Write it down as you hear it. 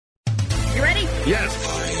Yes.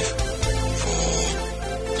 5,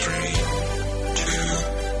 4, 3, 2,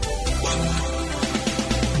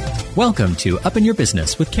 1. Welcome to Up in Your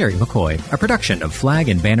Business with Carrie McCoy, a production of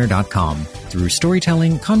flagandbanner.com. Through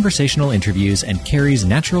storytelling, conversational interviews, and Carrie's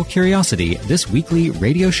natural curiosity, this weekly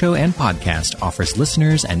radio show and podcast offers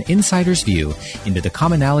listeners an insider's view into the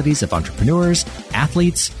commonalities of entrepreneurs,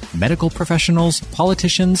 athletes, medical professionals,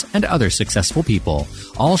 politicians, and other successful people,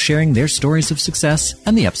 all sharing their stories of success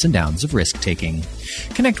and the ups and downs of risk-taking.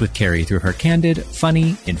 Connect with Carrie through her candid,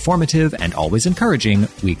 funny, informative, and always encouraging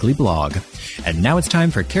weekly blog. And now it's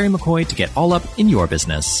time for Carrie McCoy to get all up in your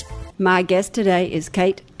business. My guest today is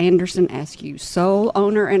Kate Askew, sole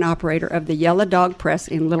owner and operator of the Yella Dog Press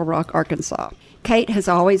in Little Rock, Arkansas. Kate has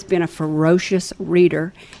always been a ferocious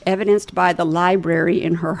reader, evidenced by the library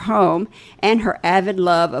in her home and her avid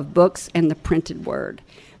love of books and the printed word.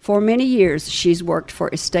 For many years, she's worked for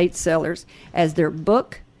estate sellers as their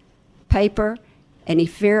book, paper, and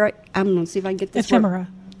ephemera. I'm going to see if I can get this ephemera. Word.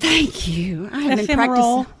 Thank you. I have been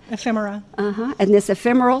Ephemeral. practicing. Ephemera. And this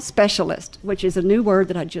ephemeral specialist, which is a new word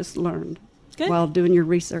that I just learned while doing your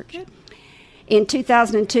research. Good. In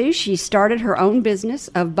 2002, she started her own business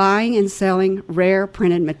of buying and selling rare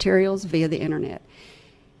printed materials via the internet.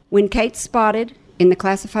 When Kate spotted in the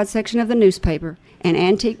classified section of the newspaper an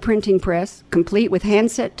antique printing press, complete with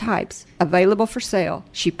handset types, available for sale,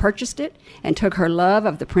 she purchased it and took her love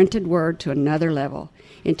of the printed word to another level.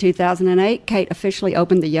 In 2008, Kate officially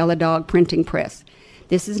opened the Yella Dog Printing Press.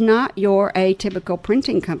 This is not your atypical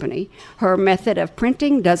printing company. Her method of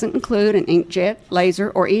printing doesn't include an inkjet,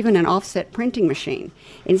 laser, or even an offset printing machine.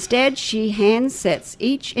 Instead, she hand sets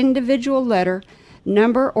each individual letter,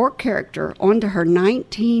 number, or character onto her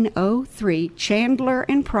 1903 Chandler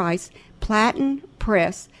Price platen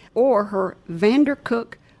press or her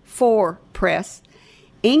Vandercook IV press,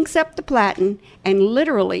 inks up the platen, and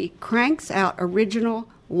literally cranks out original,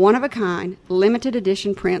 one-of-a-kind, limited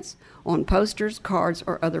edition prints on posters, cards,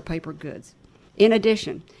 or other paper goods. In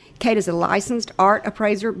addition, Kate is a licensed art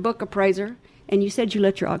appraiser, book appraiser, and you said you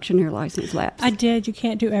let your auctioneer license lapse. I did. You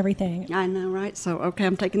can't do everything. I know, right? So, okay,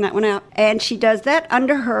 I'm taking that one out. And she does that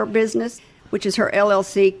under her business, which is her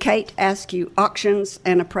LLC, Kate Askew Auctions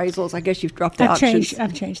and Appraisals. I guess you've dropped the auctions.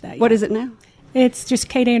 I've changed that. Yeah. What is it now? It's just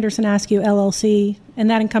Kate Askew LLC, and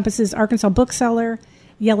that encompasses Arkansas Bookseller,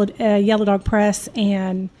 Yella Dog Press,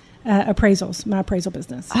 and appraisals, my appraisal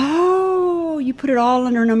business. Oh, you put it all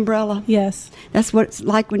under an umbrella. Yes. That's what it's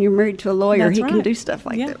like when you're married to a lawyer. That's He right. can do stuff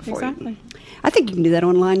like that for exactly. you. I think you can do that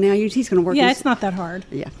online now. He's going to work. Yeah, it's not that hard.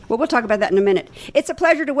 Yeah. Well, we'll talk about that in a minute. It's a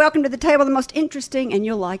pleasure to welcome to the table the most interesting, and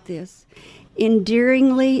you'll like this,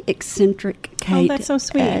 endearingly eccentric Kate. Oh, that's so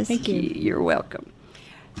sweet. Askew. Thank you. You're welcome.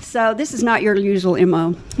 So this is not your usual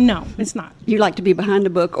MO. No, it's not. You like to be behind a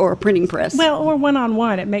book or a printing press. Well, or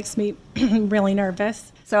one-on-one. It makes me really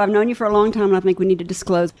nervous. So I've known you for a long time, and I think we need to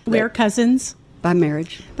disclose We're cousins. By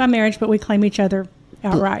marriage. By marriage, but we claim each other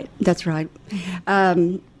outright. That's right.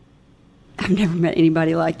 I've never met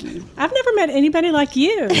anybody like you. I've never met anybody like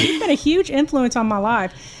you. You've been a huge influence on my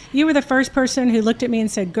life. You were the first person who looked at me and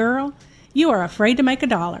said, "Girl, you are afraid to make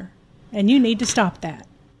 $1, and you need to stop that."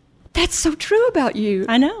 That's so true about you.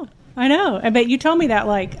 I know. But you told me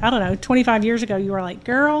that, 25 years ago. You were like,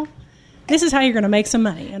 "Girl, this is how you're going to make some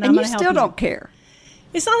money." And I'm you going to help still you. don't care.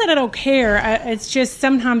 It's not that I don't care. It's just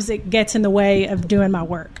sometimes it gets in the way of doing my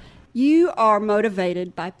work. You are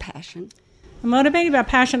motivated by passion. I'm motivated by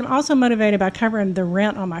passion. I'm also motivated by covering the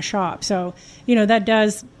rent on my shop. So, that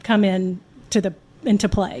does come into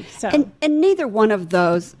play. So. And neither one of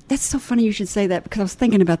those, that's so funny you should say that, because I was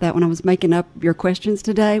thinking about that when I was making up your questions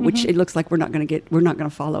today, which it looks like we're not going to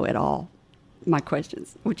follow at all my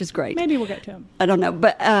questions, which is great. Maybe we'll get to them. I don't know.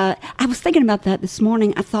 But I was thinking about that this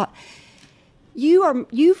morning. I thought,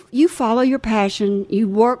 you follow your passion. You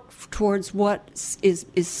work towards what is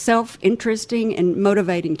self-interesting and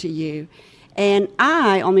motivating to you. And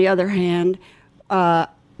I, on the other hand,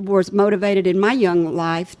 was motivated in my young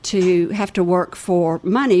life to have to work for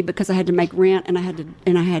money because I had to make rent, and I had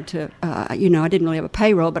to I didn't really have a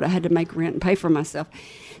payroll, but I had to make rent and pay for myself.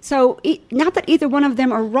 So not that either one of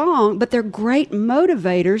them are wrong, but they're great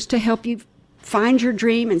motivators to help you find your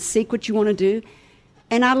dream and seek what you want to do.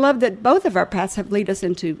 And I love that both of our paths have lead us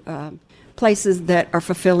into places that are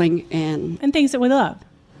fulfilling and things that we love.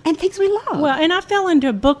 And things we love. Well, and I fell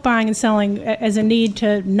into book buying and selling as a need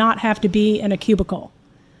to not have to be in a cubicle.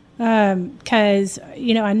 Because,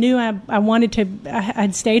 I knew I wanted to,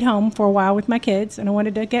 I'd stayed home for a while with my kids, and I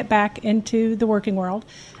wanted to get back into the working world.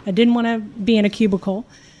 I didn't want to be in a cubicle.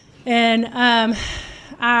 And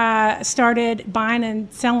I started buying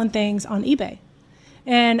and selling things on eBay.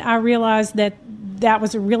 And I realized that that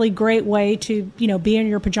was a really great way to, be in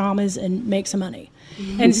your pajamas and make some money.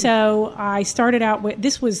 And so I started out with,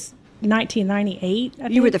 this was 1998. I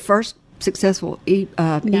think. You were the first successful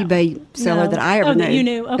eBay seller that I ever knew. That you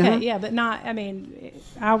knew? Okay, yeah, but not,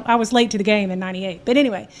 I was late to the game in 98. But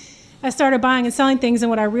anyway, I started buying and selling things, and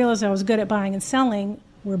what I realized I was good at buying and selling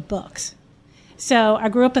were books. So I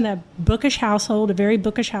grew up in a bookish household, a very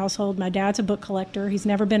bookish household. My dad's a book collector. He's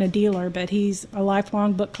never been a dealer, but he's a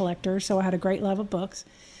lifelong book collector, so I had a great love of books,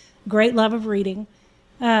 great love of reading.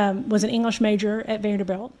 Was an English major at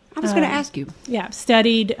Vanderbilt. I was going to ask you. Yeah,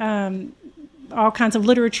 studied all kinds of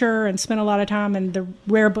literature and spent a lot of time in the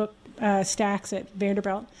rare book stacks at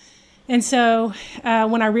Vanderbilt. And so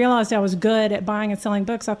when I realized I was good at buying and selling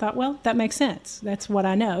books, I thought, well, that makes sense. That's what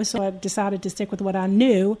I know. So I decided to stick with what I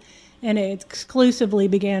knew and exclusively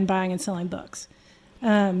began buying and selling books.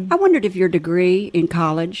 I wondered if your degree in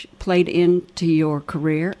college played into your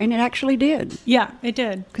career, and it actually did. Yeah, it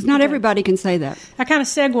did. Because not everybody can say that. I kind of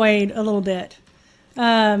segued a little bit.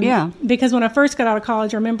 Because when I first got out of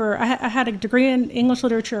college, I remember I had a degree in English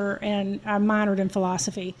literature, and I minored in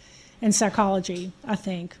philosophy and psychology, I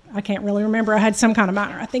think. I can't really remember. I had some kind of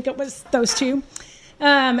minor. I think it was those two.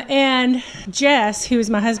 And Jess, who is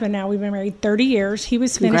my husband now, we've been married 30 years. He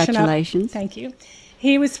was finishing up. Congratulations. Thank you.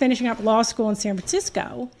 He was finishing up law school in San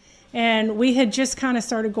Francisco, and we had just kind of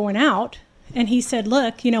started going out. And he said,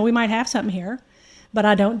 look, we might have something here, but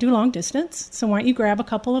I don't do long distance. So why don't you grab a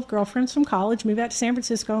couple of girlfriends from college, move out to San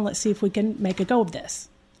Francisco, and let's see if we can make a go of this.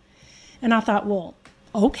 And I thought, well,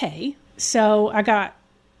 okay. So I got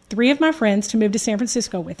 3 of my friends to move to San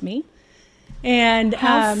Francisco with me. And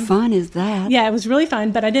how fun is that? Yeah, it was really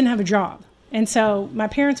fun, but I didn't have a job. And so my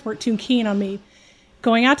parents weren't too keen on me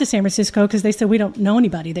going out to San Francisco because they said, we don't know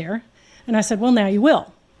anybody there. And I said, well, now you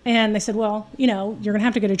will. And they said, well, you're going to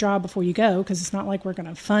have to get a job before you go because it's not like we're going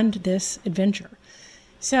to fund this adventure.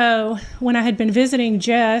 So when I had been visiting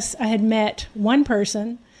Jess, I had met one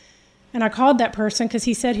person, and I called that person because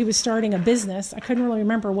he said he was starting a business. I couldn't really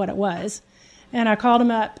remember what it was. And I called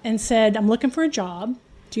him up and said, I'm looking for a job.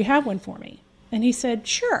 Do you have one for me? And he said,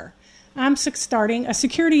 sure. I'm starting a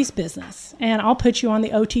securities business, and I'll put you on the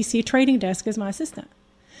OTC trading desk as my assistant.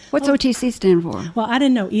 What's OTC stand for? Well, I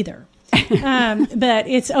didn't know either. But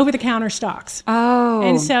it's over-the-counter stocks. Oh.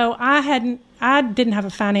 And so I didn't have a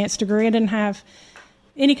finance degree. I didn't have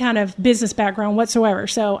any kind of business background whatsoever.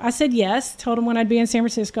 So I said yes, told him when I'd be in San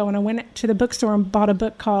Francisco, and I went to the bookstore and bought a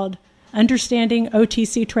book called Understanding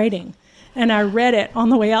OTC Trading. And I read it on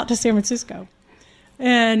the way out to San Francisco.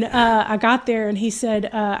 And I got there, and he said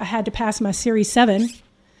I had to pass my Series 7,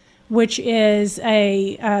 which is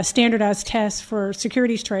a standardized test for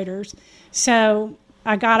securities traders. So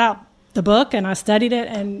I got out the book, and I studied it,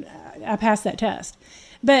 and I passed that test.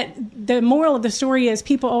 But the moral of the story is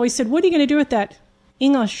people always said, what are you going to do with that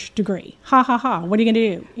English degree? Ha, ha, ha. What are you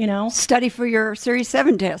going to do, Study for your Series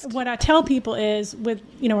 7 test. What I tell people is with,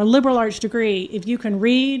 a liberal arts degree, if you can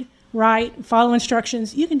read, write, follow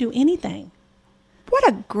instructions, you can do anything. What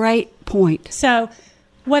a great point. So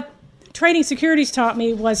what trading securities taught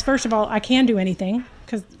me was, first of all, I can do anything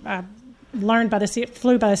because I learned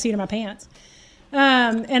flew by the seat of my pants.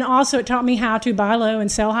 And also it taught me how to buy low and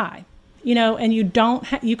sell high, and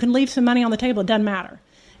you can leave some money on the table. It doesn't matter.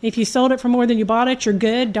 If you sold it for more than you bought it, you're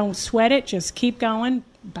good. Don't sweat it. Just keep going,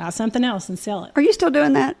 buy something else and sell it. Are you still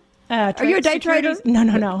doing that? Are you a day trader? No,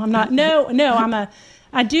 I'm not. No,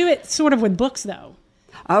 I do it sort of with books though.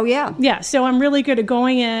 Oh, yeah. Yeah, so I'm really good at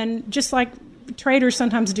going in, just like traders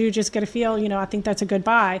sometimes do, just get a feel, I think that's a good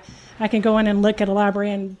buy. I can go in and look at a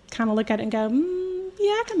library and kind of look at it and go,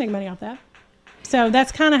 yeah, I can make money off that. So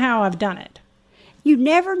that's kind of how I've done it. You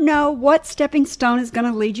never know what stepping stone is going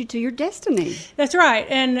to lead you to your destiny. That's right.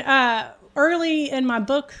 And early in my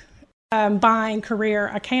book buying career,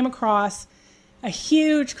 I came across a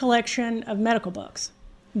huge collection of medical books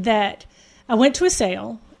that I went to a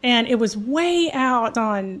sale. And it was way out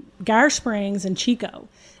on Geyer Springs and Chico.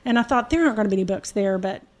 And I thought, there aren't going to be any books there,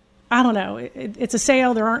 but I don't know. It's a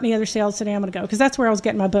sale. There aren't any other sales today. I'm going to go. Because that's where I was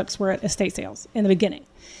getting my books, were at estate sales in the beginning.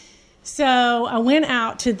 So I went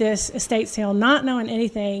out to this estate sale not knowing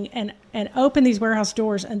anything and opened these warehouse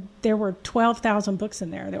doors, and there were 12,000 books in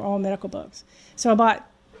there. They were all medical books. So I bought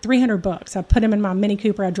 300 books. I put them in my Mini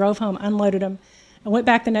Cooper. I drove home, unloaded them. I went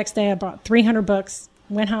back the next day. I bought 300 books.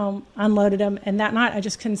 Went home, unloaded them, and that night I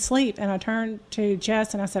just couldn't sleep. And I turned to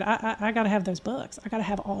Jess and I said, I got to have those books. I got to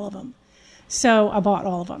have all of them. So I bought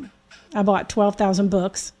all of them. I bought 12,000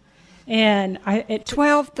 books. And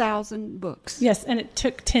 12,000 books. Yes, and it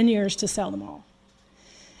took 10 years to sell them all.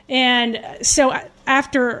 And so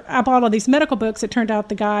after I bought all these medical books, it turned out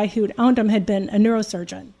the guy who owned them had been a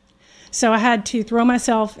neurosurgeon. So I had to throw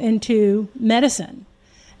myself into medicine.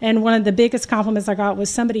 And one of the biggest compliments I got was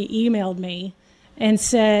somebody emailed me and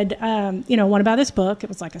said, what about this book? It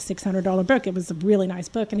was like a $600 book. It was a really nice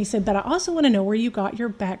book. And he said, but I also want to know where you got your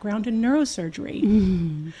background in neurosurgery.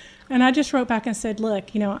 Mm. And I just wrote back and said, look,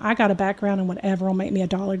 I got a background in whatever will make me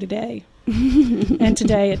 $1 today. And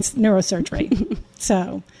today it's neurosurgery.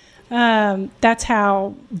 So that's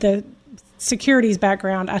how the securities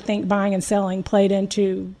background, I think, buying and selling played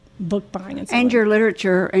into book buying and selling. And your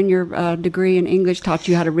literature and your degree in English taught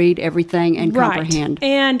you how to read everything and comprehend.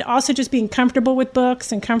 And also just being comfortable with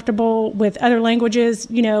books and comfortable with other languages.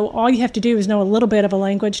 All you have to do is know a little bit of a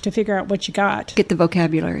language to figure out what you got. Get the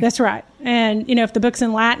vocabulary. That's right. And, if the book's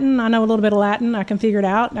in Latin, I know a little bit of Latin, I can figure it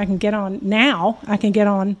out. I can get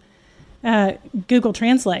on Google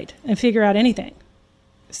Translate and figure out anything.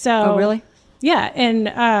 So, oh, really? Yeah.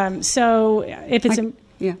 And so if it's in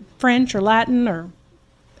French or Latin or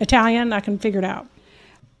Italian, I can figure it out.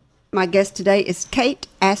 My guest today is Kate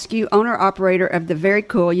Askew, owner-operator of the very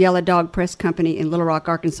cool Yella Dog Press company in Little Rock,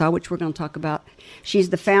 Arkansas, which we're going to talk about. She's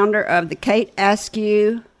the founder of the Kate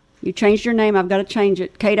Askew, you changed your name, I've got to change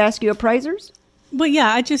it, Kate Askew Appraisers? Well,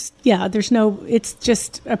 it's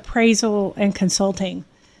just appraisal and consulting.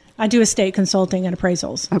 I do estate consulting and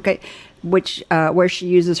appraisals. Okay, which where she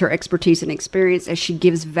uses her expertise and experience as she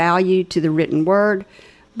gives value to the written word,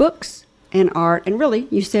 books, and art, and really,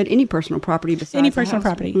 you said any personal property besides any the personal house.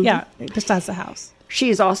 property, Mm-hmm. yeah, besides the house.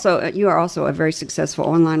 You are also a very successful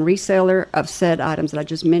online reseller of said items that I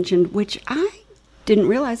just mentioned, which I didn't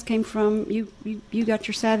realize came from you got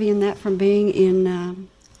your savvy in that from being in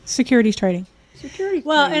securities trading.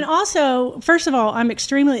 Well, and also, first of all, I'm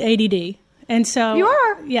extremely ADD. And so you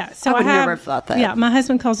are, yeah. So I would never have thought that. Yeah, my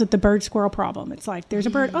husband calls it the bird squirrel problem. It's like there's a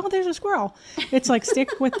bird, oh, there's a squirrel. It's like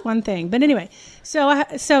stick with one thing. But anyway, so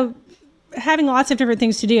having lots of different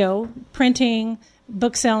things to do: printing,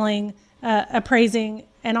 book selling, appraising,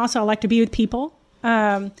 and also I like to be with people.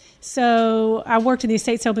 So I worked in the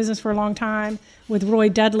estate sale business for a long time with Roy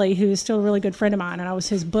Dudley, who is still a really good friend of mine, and I was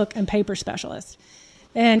his book and paper specialist.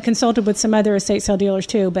 And consulted with some other estate sale dealers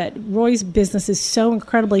too. But Roy's business is so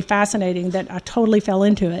incredibly fascinating that I totally fell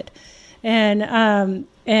into it. And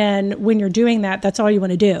when you're doing that, that's all you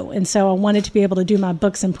want to do. And so I wanted to be able to do my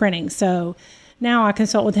books and printing. So now I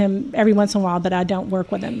consult with him every once in a while, but I don't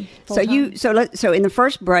work with him full-time. So in the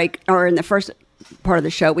first break, or in the first part of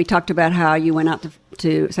the show, we talked about how you went out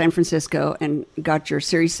to San Francisco and got your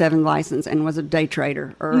Series 7 license and was a day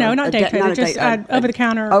trader. Or no, not day trader, just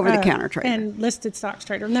over-the-counter. Over-the-counter trader. And listed stocks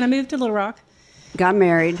trader. And then I moved to Little Rock. Got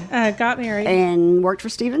married. And worked for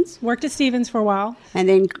Stevens? Worked at Stevens for a while. And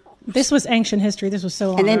then... This was ancient history. This was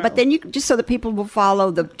so long ago. But then you, just so that people will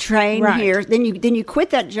follow the train here, then you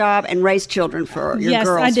quit that job and raised children for your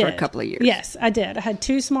girls for a couple of years. Yes, I did. I had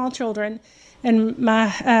 2 small children. And my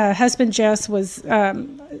husband, Jess, was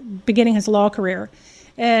beginning his law career.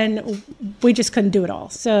 And we just couldn't do it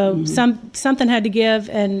all. So something had to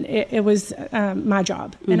give, and it was my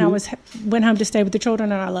job. Mm-hmm. And I went home to stay with the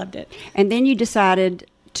children, and I loved it. And then you decided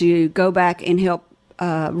to go back and help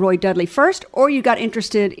Roy Dudley first, or you got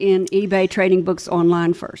interested in eBay trading books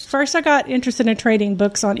online first? First, I got interested in trading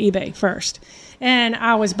books on eBay first. And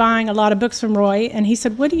I was buying a lot of books from Roy, and he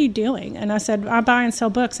said, "What are you doing?" And I said, "I buy and sell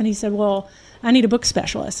books." And he said, "Well, I need a book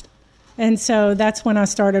specialist." And so that's when I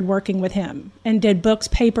started working with him and did books,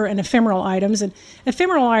 paper, and ephemeral items. And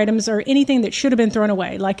ephemeral items are anything that should have been thrown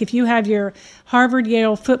away. Like if you have your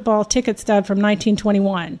Harvard-Yale football ticket stub from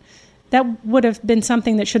 1921, that would have been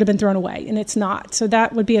something that should have been thrown away, and it's not. So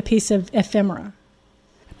that would be a piece of ephemera.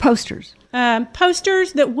 Posters.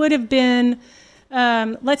 Posters that would have been,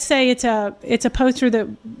 let's say it's a poster that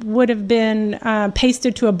would have been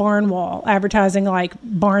pasted to a barn wall, advertising like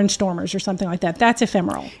barnstormers or something like that. That's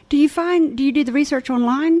ephemeral. Do you do the research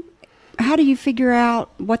online? How do you figure out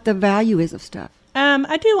what the value is of stuff?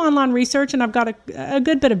 I do online research, and I've got a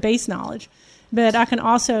good bit of base knowledge. But I can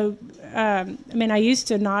also, I used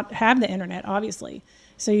to not have the internet, obviously.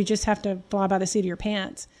 So you just have to fly by the seat of your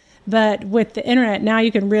pants. But with the internet, now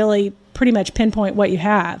you can really pretty much pinpoint what you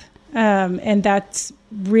have. And that's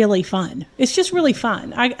really fun. It's just really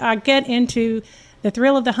fun. I get into the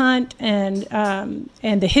thrill of the hunt and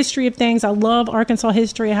the history of things. I love Arkansas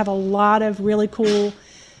history. I have a lot of really cool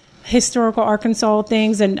historical Arkansas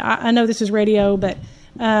things. And I know this is radio, but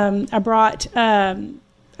I brought...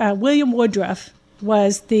 William Woodruff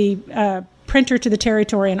was the printer to the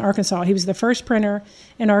territory in Arkansas. He was the first printer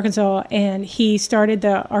in Arkansas, and he started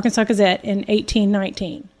the Arkansas Gazette in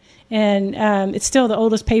 1819. And it's still the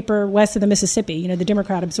oldest paper west of the Mississippi. The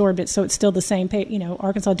Democrat absorbed it, so it's still the same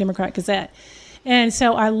Arkansas Democrat-Gazette. And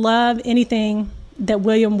so I love anything that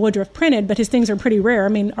William Woodruff printed, but his things are pretty rare. I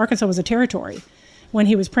mean, Arkansas was a territory when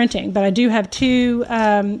he was printing. But I do have two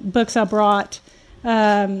books I brought.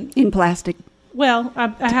 In plastic. Well, I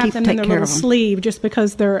have them in their little sleeve just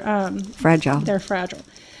because they're fragile. They're fragile.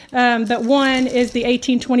 But one is the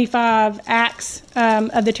 1825 Acts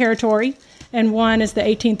of the Territory, and one is the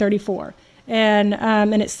 1834. And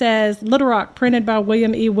it says, Little Rock, printed by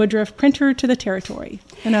William E. Woodruff, printer to the territory.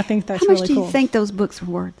 And I think that's really cool. How much do you think those books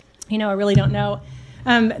were worth? I really don't know.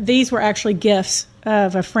 These were actually gifts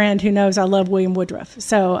of a friend who knows I love William Woodruff.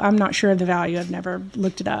 So I'm not sure of the value. I've never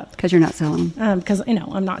looked it up. Because you're not selling them? Because,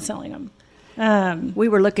 I'm not selling them. We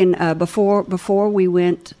were looking before we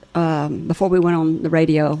went on the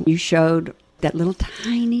radio. You showed that little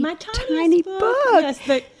tiny book. Yes,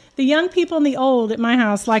 the young people and the old at my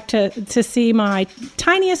house like to see my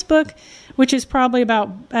tiniest book, which is probably about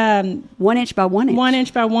 1 inch by 1 inch. 1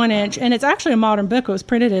 inch by 1 inch, and it's actually a modern book. It was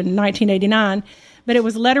printed in 1989, but it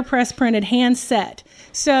was letterpress printed, hand set.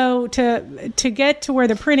 So to get to where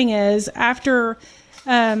the printing is, after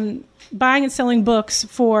buying and selling books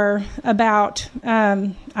for about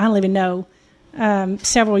I don't even know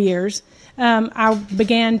several years, I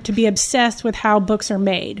began to be obsessed with how books are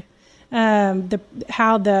made,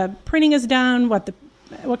 how the printing is done,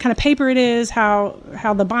 what kind of paper it is, how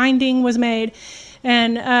the binding was made.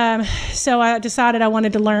 And so I decided I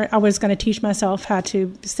wanted to learn. I was going to teach myself how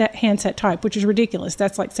to hand set type, which is ridiculous.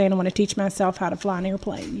 That's like saying I want to teach myself how to fly an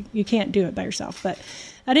airplane. You can't do it by yourself. But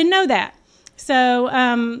I didn't know that. So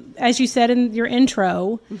as you said in your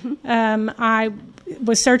intro, I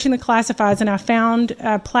was searching the classifieds, and I found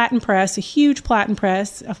a platen press, a huge platen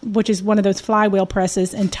press, which is one of those flywheel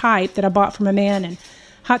presses and type that I bought from a man in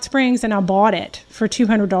Hot Springs, and I bought it for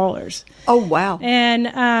 $200. Oh, wow.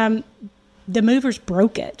 And the movers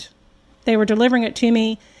broke it. They were delivering it to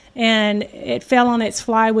me, and it fell on its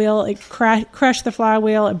flywheel. It crushed the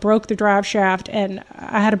flywheel. It broke the drive shaft, and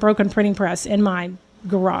I had a broken printing press in my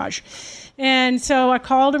garage. And so I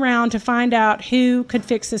called around to find out who could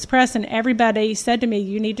fix this press, and everybody said to me,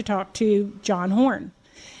 you need to talk to John Horn.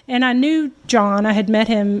 And I knew John. I had met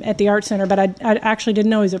him at the Art Center, but I actually didn't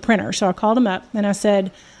know he was a printer. So I called him up, and I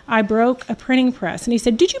said, I broke a printing press. And he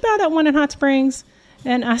said, did you buy that one in Hot Springs?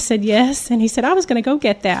 And I said, yes. And he said, I was going to go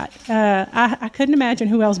get that. I couldn't imagine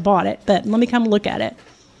who else bought it, but let me come look at it.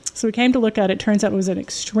 So we came to look at it. Turns out it was an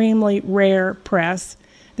extremely rare press.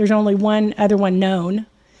 There's only one other one known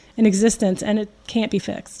in existence, and it can't be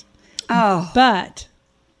fixed. Oh. But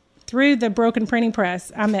through the broken printing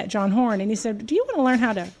press, I met John Horn, and he said, do you want to learn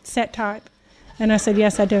how to set type? And I said,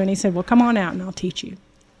 yes, I do. And he said, well, come on out, and I'll teach you.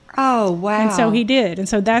 Oh, wow. And so he did. And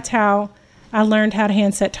so that's how I learned how to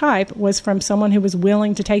hand set type, was from someone who was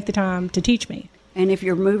willing to take the time to teach me. And if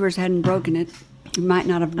your movers hadn't broken it, you might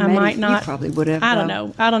not have made it. You probably would have. I don't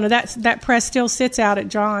know. That press still sits out at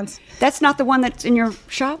John's. That's not the one that's in your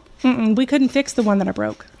shop? We couldn't fix the one that I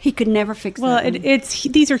broke. He could never fix that one.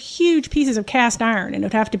 These are huge pieces of cast iron, and it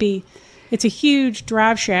would have to be, it's a huge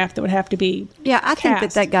drive shaft that would have to be I think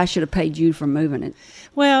cast. that guy should have paid you for moving it.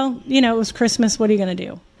 Well, it was Christmas. What are you going to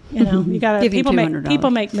do? You got to,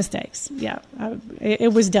 people make mistakes. Yeah.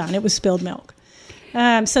 It was done. It was spilled milk.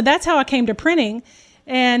 So that's how I came to printing.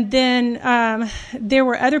 And then there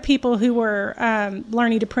were other people who were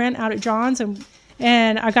learning to print out at John's,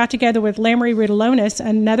 and I got together with Lamry Ridalonis,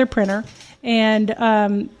 another printer,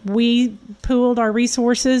 and we pooled our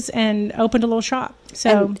resources and opened a little shop.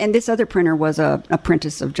 So, and this other printer was an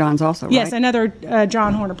apprentice of John's also, right? Yes, another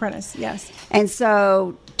John Horn apprentice, yes. And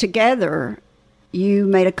so together you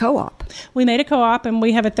made a co-op. We made a co-op, and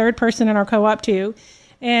we have a third person in our co-op too.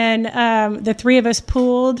 And the three of us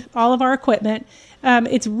pooled all of our equipment.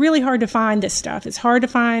 It's really hard to find this stuff. It's hard to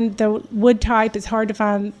find the wood type. It's hard to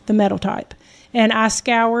find the metal type. And I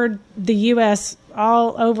scoured the U.S.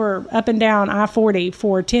 all over, up and down I-40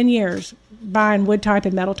 for 10 years, buying wood type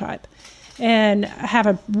and metal type. And I have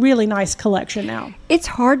a really nice collection now. It's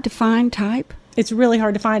hard to find type? It's really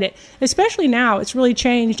hard to find it, especially now. It's really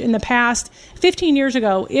changed. In the past, 15 years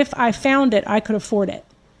ago, if I found it, I could afford it.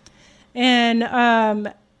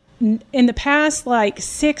 And in the past,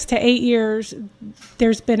 6 to 8 years,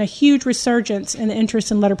 there's been a huge resurgence in the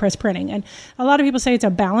interest in letterpress printing. And a lot of people say it's a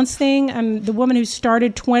balance thing. The woman who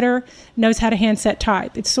started Twitter knows how to hand set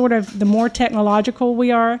type. It's sort of, the more technological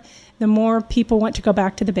we are, the more people want to go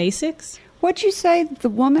back to the basics. What'd you say? The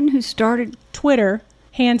woman who started Twitter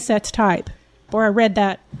hand sets type. Or I read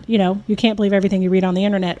that, you can't believe everything you read on the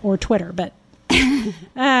internet or Twitter. But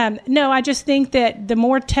no, I just think that the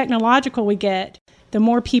more technological we get, the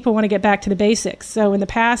more people want to get back to the basics. So in the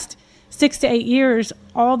past 6 to 8 years,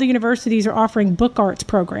 all the universities are offering book arts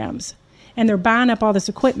programs, and they're buying up all this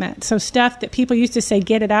equipment. So stuff that people used to say,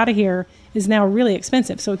 get it out of here, is now really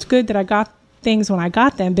expensive. So it's good that I got things when I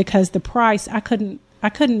got them, because the price, I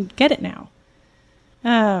couldn't get it now.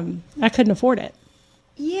 I couldn't afford it.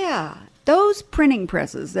 Yeah. Those printing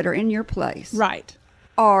presses that are in your place. Right.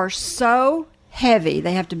 Are so heavy.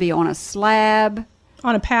 They have to be on a slab.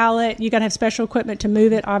 On a pallet. You got to have special equipment to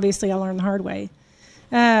move it. Obviously, I learned the hard way.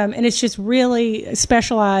 And it's just really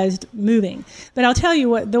specialized moving. But I'll tell you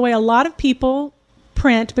what, the way a lot of people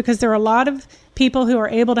print, because there are a lot of people who are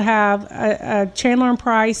able to have a Chandler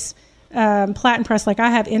Price platen press like I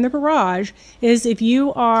have in the garage, is if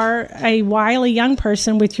you are a wily young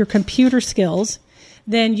person with your computer skills,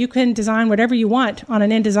 then you can design whatever you want on an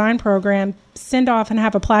InDesign program, send off and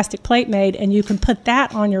have a plastic plate made, and you can put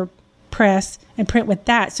that on your press and print with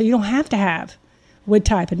that. So you don't have to have wood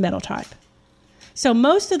type and metal type. So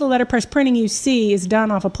most of the letterpress printing you see is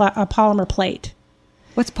done off a polymer plate.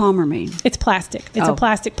 What's polymer mean? It's plastic. It's a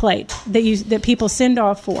plastic plate that people send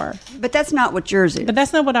off for. But that's not what yours is. But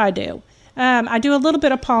that's not what I do. I do a little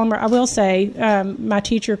bit of polymer. I will say my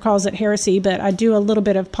teacher calls it heresy, but I do a little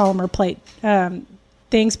bit of polymer plate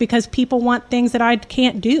things because people want things that I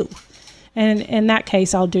can't do. And in that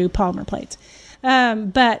case, I'll do polymer plates.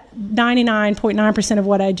 But 99.9% of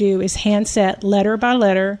what I do is hand set letter by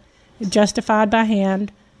letter, justified by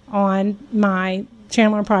hand on my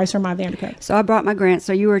Chandler Price or my Vandercook. So I brought my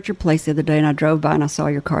so you were at your place the other day, and I drove by and I saw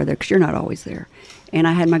your car there, because you're not always there. And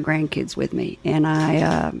I had my grandkids with me,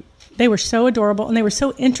 and they were so adorable, and they were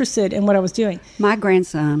so interested in what I was doing. My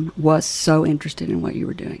grandson was so interested in what you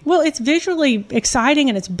were doing. Well, it's visually exciting,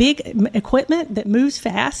 and it's big equipment that moves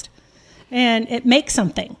fast, and it makes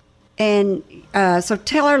something. And so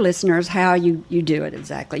tell our listeners how you do it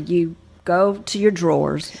exactly. You go to your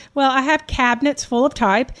drawers. Well, I have cabinets full of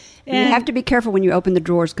type. And you have to be careful when you open the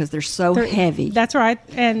drawers, because they're so heavy. That's right.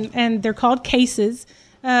 And they're called cases.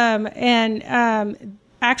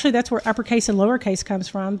 Actually, that's where uppercase and lowercase comes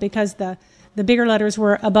from, because the bigger letters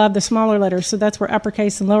were above the smaller letters. So that's where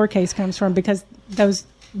uppercase and lowercase comes from, because those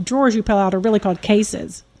drawers you pull out are really called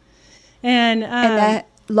cases. And that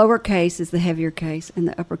lowercase is the heavier case, and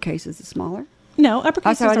the uppercase is the smaller? No,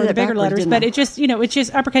 uppercase are the bigger letters, but it's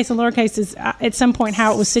just uppercase and lowercase is at some point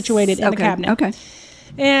how it was situated in the cabinet. Okay.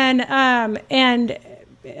 And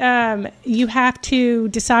you have to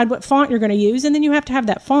decide what font you're going to use, and then you have to have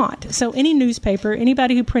that font. So any newspaper,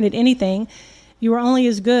 anybody who printed anything, you were only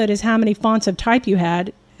as good as how many fonts of type you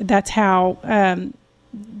had. That's how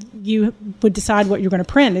you would decide what you're going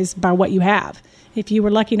to print, is by what you have. If you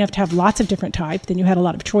were lucky enough to have lots of different type, then you had a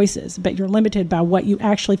lot of choices, but you're limited by what you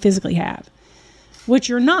actually physically have. Which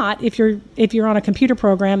you're not if you're on a computer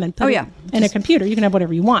program and put it in a computer. You can have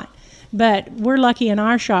whatever you want. But we're lucky in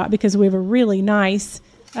our shop because we have a really nice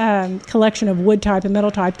collection of wood type and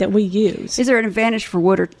metal type that we use. Is there an advantage for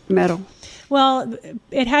wood or metal? Well,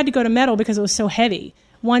 it had to go to metal because it was so heavy.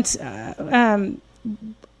 Once the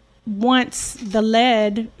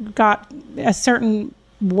lead got a certain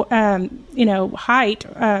height,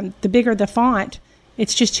 the bigger the font,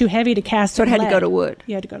 it's just too heavy to cast. So it had to go to wood.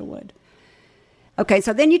 You had to go to wood. Okay,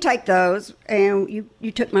 so then you take those, and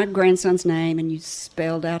you took my grandson's name, and you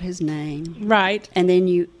spelled out his name. Right. And then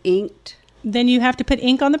you inked. Then you have to put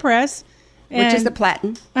ink on the press. Which is the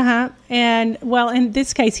platen. Uh-huh. And, well, in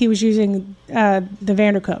this case, he was using the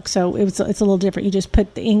Vandercook, so it's a little different. You just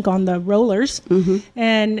put the ink on the rollers,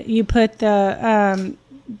 and you put the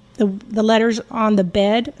letters on the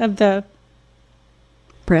bed of the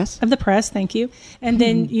press. Thank you. And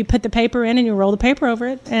then you put the paper in and you roll the paper over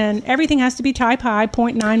it, and everything has to be type high.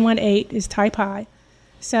 0.918 is type high.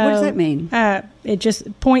 So what does that mean? It just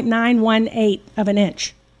 0.918 of an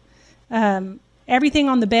inch. Everything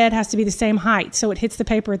on the bed has to be the same height, so it hits the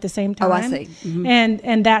paper at the same time. Oh, I see. Mm-hmm.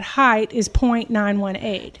 And that height is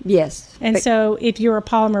 0.918. Yes. And so if you're a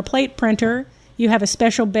polymer plate printer, you have a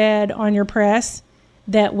special bed on your press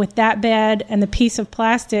that with that bed and the piece of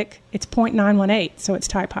plastic, it's 0.918, so it's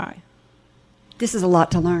type high. This is a lot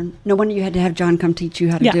to learn. No wonder you had to have John come teach you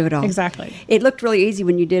how to do it all. Exactly. It looked really easy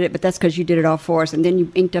when you did it, but that's because you did it all for us, and then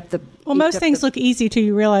you inked up the... Well, most things look easy till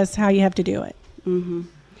you realize how you have to do it. Mm-hmm.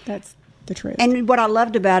 That's the truth. And what I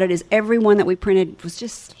loved about it is every one that we printed was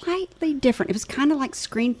just slightly different. It was kind of like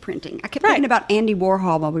screen printing. I kept thinking about Andy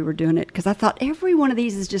Warhol while we were doing it, because I thought every one of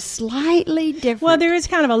these is just slightly different. Well, there is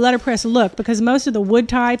kind of a letterpress look, because most of the wood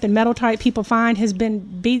type and metal type people find has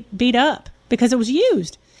been beat up because it was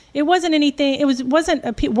used. It wasn't anything. It wasn't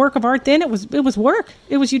a work of art then. It was work.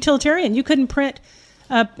 It was utilitarian. You couldn't print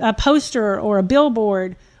a poster or a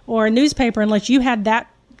billboard or a newspaper unless you had that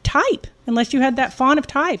type, unless you had that font of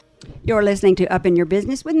type. You're listening to Up in Your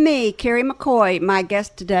Business with me, Carrie McCoy. My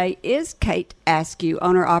guest today is Kate Askew,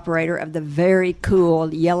 owner-operator of the very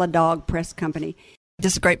cool Yella Dog Press Company.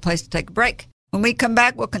 This is a great place to take a break. When we come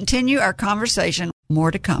back, we'll continue our conversation.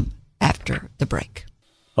 More to come after the break.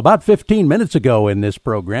 About 15 minutes ago in this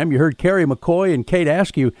program, you heard Carrie McCoy and Kate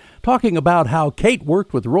Askew talking about how Kate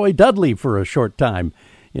worked with Roy Dudley for a short time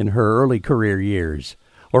in her early career years.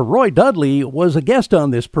 Or Roy Dudley was a guest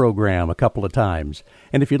on this program a couple of times.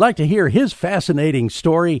 And if you'd like to hear his fascinating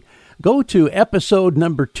story, go to episode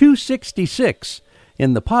number 266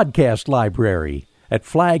 in the podcast library at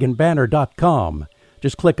flagandbanner.com.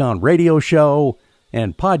 Just click on Radio Show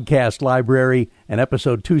and Podcast Library, and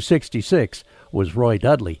episode 266 was Roy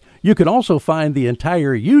Dudley. You can also find the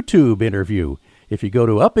entire YouTube interview if you go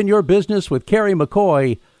to Up in Your Business with Carrie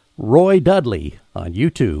McCoy, Roy Dudley on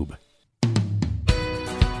YouTube.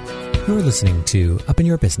 You're listening to Up in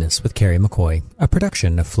Your Business with Carrie McCoy, a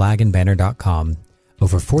production of flagandbanner.com.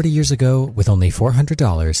 Over 40 years ago, with only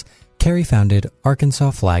 $400, Carrie founded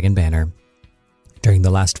Arkansas Flag and Banner. During the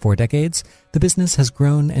last 4 decades, the business has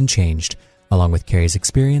grown and changed, along with Carrie's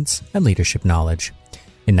experience and leadership knowledge.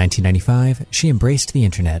 In 1995, she embraced the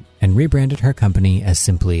internet and rebranded her company as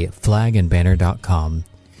simply flagandbanner.com.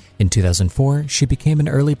 In 2004, she became an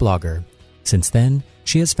early blogger. Since then,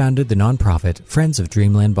 she has founded the nonprofit Friends of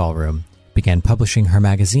Dreamland Ballroom, began publishing her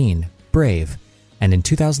magazine, Brave, and in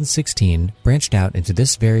 2016 branched out into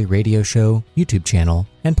this very radio show, YouTube channel,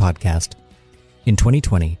 and podcast. In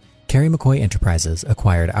 2020, Carrie McCoy Enterprises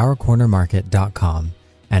acquired OurCornerMarket.com,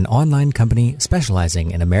 an online company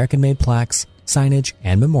specializing in American-made plaques, signage,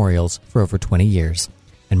 and memorials for over 20 years,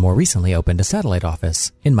 and more recently opened a satellite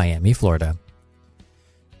office in Miami, Florida.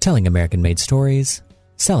 Telling American-made stories,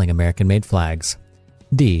 selling American-made flags.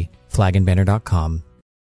 flagandbanner.com.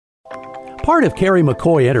 Part of Carrie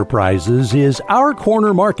McCoy Enterprises is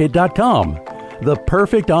OurCornerMarket.com, the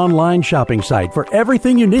perfect online shopping site for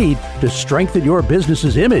everything you need to strengthen your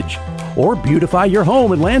business's image or beautify your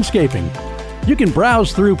home and landscaping. You can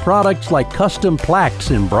browse through products like custom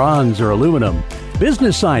plaques in bronze or aluminum,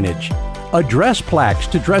 business signage, address plaques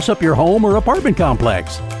to dress up your home or apartment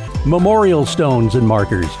complex, memorial stones and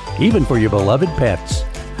markers, even for your beloved pets,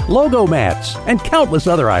 logo mats, and countless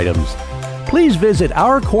other items. Please visit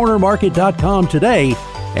OurCornerMarket.com today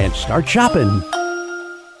and start shopping.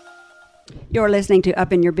 You're listening to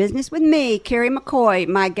Up in Your Business with me, Carrie McCoy.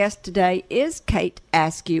 My guest today is Kate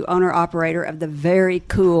Askew, owner-operator of the very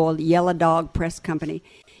cool Yella Dog Press Company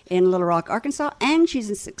in Little Rock, Arkansas, and she's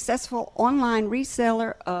a successful online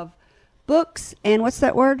reseller of books and what's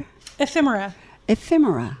that word? Ephemera.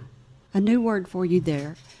 Ephemera. A new word for you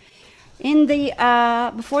there. In the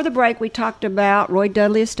before the break, we talked about Roy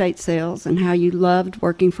Dudley estate sales and how you loved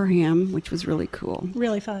working for him, which was really cool.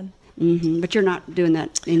 Really fun. Mm-hmm. But you're not doing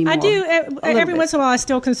that anymore. I do. Every once in a while, I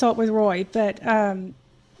still consult with Roy, but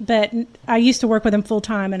I used to work with him full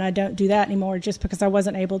time, and I don't do that anymore just because I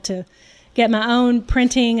wasn't able to get my own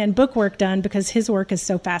printing and book work done because his work is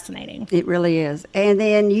so fascinating. It really is. And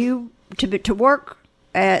then you to work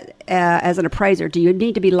as an appraiser, do you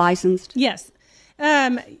need to be licensed? Yes.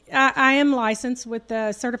 I am licensed with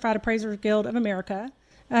the Certified Appraisers Guild of America.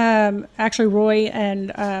 Actually, Roy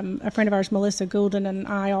and a friend of ours, Melissa Goulden, and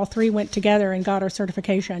I, all three went together and got our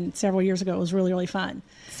certification several years ago. It was really, really fun.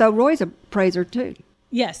 So Roy's a appraiser, too?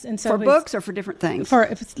 Yes. And so for books or for different things?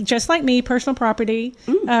 For just like me, personal property.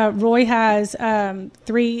 Roy has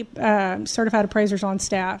 3 certified appraisers on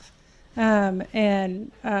staff. We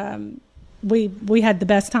had the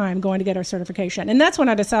best time going to get our certification. And that's when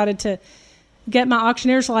I decided to get my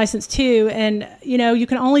auctioneer's license too. And, you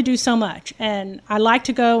can only do so much. And I like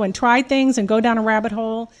to go and try things and go down a rabbit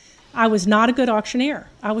hole. I was not a good auctioneer.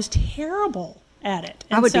 I was terrible at it.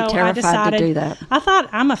 And I would be terrified to do that. I thought,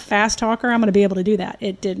 I'm a fast talker. I'm going to be able to do that.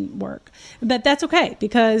 It didn't work. But that's okay,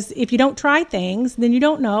 because if you don't try things, then you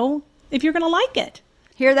don't know if you're going to like it.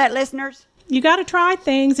 Hear that, listeners? You got to try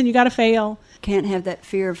things and you got to fail. Can't have that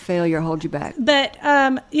fear of failure hold you back. But,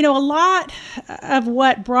 a lot of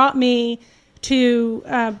what brought me to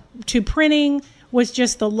printing was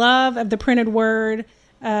just the love of the printed word.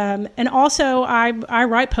 And also I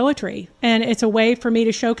write poetry, and it's a way for me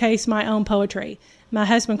to showcase my own poetry. My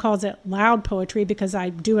husband calls it loud poetry because I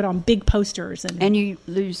do it on big posters. And you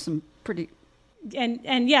lose some pretty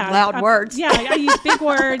loud words. Yeah, I use big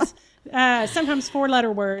words, sometimes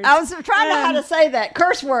 4-letter words. I was trying to know how to say that,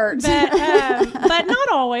 curse words. But not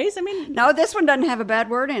always. No, this one doesn't have a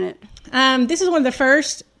bad word in it. This is one of the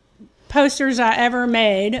first posters I ever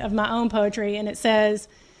made of my own poetry, and it says,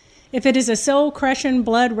 If it is a soul-crushing,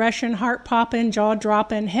 blood-rushing, heart-popping,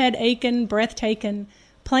 jaw-dropping, head-aching, breath-taking,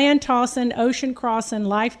 plan-tossing, ocean-crossing,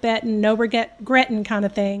 life-betting, no-regretting kind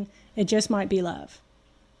of thing, it just might be love.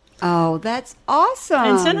 Oh, that's awesome.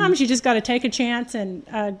 And sometimes you just got to take a chance and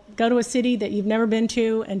go to a city that you've never been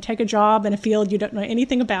to and take a job in a field you don't know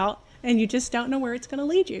anything about, and you just don't know where it's going to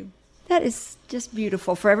lead you. That is just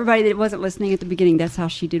beautiful. For everybody that wasn't listening at the beginning, that's how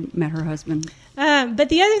she met her husband. But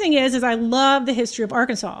the other thing is I love the history of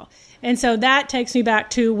Arkansas. And so that takes me back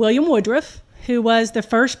to William Woodruff, who was the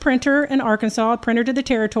first printer in Arkansas, printer to the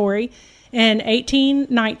territory in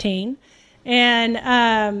 1819.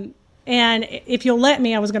 And if you'll let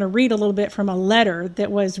me, I was going to read a little bit from a letter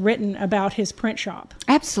that was written about his print shop.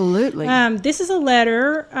 Absolutely. This is a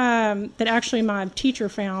letter that actually my teacher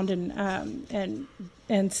found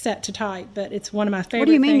and set to type, but it's one of my favorite things. What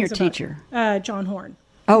do you mean your teacher? John Horn.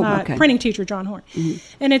 Oh, okay. Printing teacher John Horn.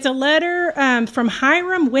 Mm-hmm. And it's a letter from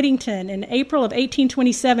Hiram Whittington in April of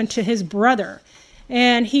 1827 to his brother.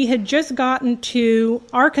 And he had just gotten to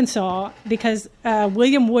Arkansas because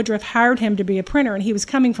William Woodruff hired him to be a printer, and he was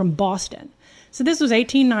coming from Boston. So this was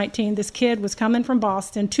 1819. This kid was coming from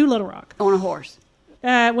Boston to Little Rock. On a horse.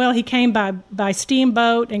 Well, he came by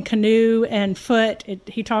steamboat and canoe and foot.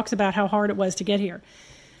 He talks about how hard it was to get here.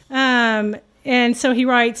 And so he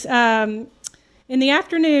writes, in the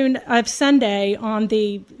afternoon of Sunday on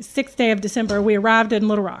the 6th day of December, we arrived in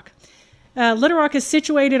Little Rock. Little Rock is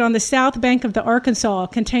situated on the south bank of the Arkansas,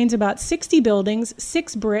 contains about 60 buildings,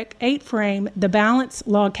 6 brick, 8 frame, the balance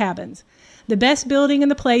log cabins. The best building in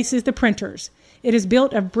the place is the printer's. It is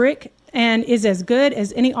built of brick and is as good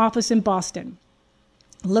as any office in Boston.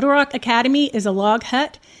 Little Rock Academy is a log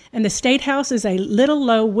hut, and the State House is a little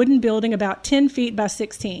low wooden building about 10 feet by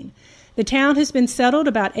 16. The town has been settled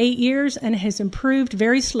about 8 years and has improved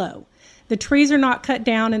very slow. The trees are not cut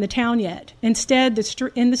down in the town yet. Instead,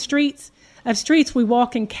 in the streets we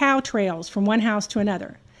walk in cow trails from one house to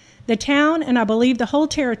another. The town, and I believe the whole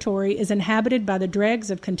territory, is inhabited by the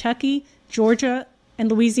dregs of Kentucky, Georgia,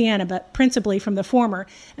 and Louisiana, but principally from the former,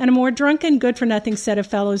 and a more drunken, good-for-nothing set of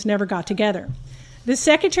fellows never got together. The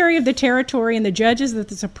secretary of the territory and the judges of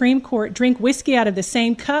the Supreme Court drink whiskey out of the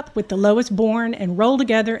same cup with the lowest born and roll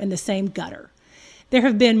together in the same gutter. There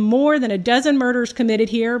have been more than a dozen murders committed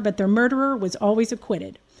here, but their murderer was always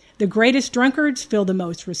acquitted. The greatest drunkards fill the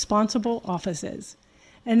most responsible offices.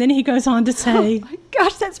 And then he goes on to say... Oh my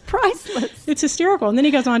gosh, that's priceless. It's hysterical. And then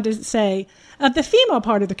he goes on to say, of the female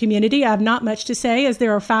part of the community, I have not much to say, as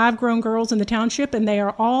there are 5 grown girls in the township, and they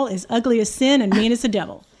are all as ugly as sin and mean as the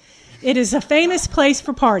devil. It is a famous place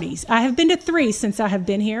for parties. I have been to 3 since I have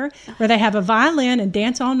been here, where they have a violin and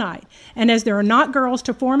dance all night. And as there are not girls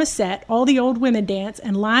to form a set, all the old women dance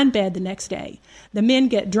and lie in bed the next day. The men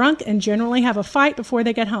get drunk and generally have a fight before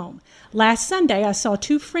they get home. Last Sunday, I saw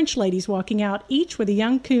 2 French ladies walking out, each with a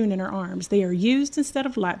young coon in her arms. They are used instead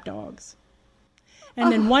of lapdogs.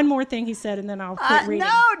 And then one more thing he said, and then I'll quit reading.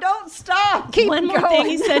 No, don't stop. Keep one more going. thing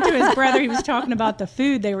he said to his brother. He was talking about the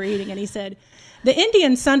food they were eating, and he said, the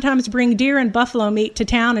Indians sometimes bring deer and buffalo meat to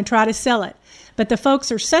town and try to sell it. But the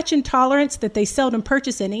folks are such intolerants that they seldom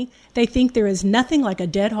purchase any. They think there is nothing like a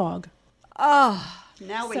dead hog. Oh,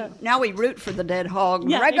 now we root for the dead hog.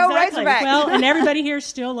 Yeah, Go exactly. Razorback. Well, and everybody here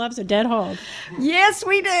still loves a dead hog. Yes,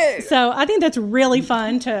 we do. So I think that's really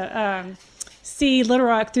fun to see Little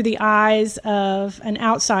Rock through the eyes of an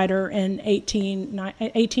outsider in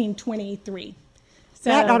 1823. So,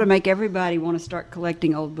 that ought to make everybody want to start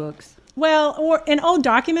collecting old books. Well, or in old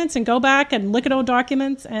documents, and go back and look at old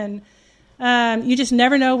documents, and you just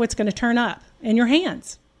never know what's going to turn up in your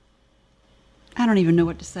hands. I don't even know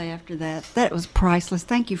what to say after that. That was priceless.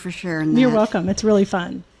 Thank you for sharing that. You're welcome. It's really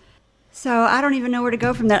fun. So I don't even know where to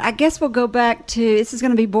go from that. I guess we'll go back to, this is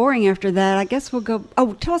going to be boring after that. I guess we'll go,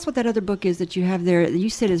 tell us what that other book is that you have there. You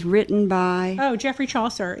said is written by? Oh, Geoffrey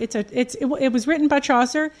Chaucer. It was written by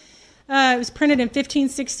Chaucer. It was printed in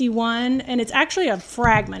 1561, and it's actually a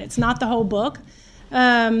fragment. It's not the whole book.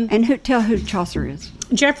 And tell who Chaucer is.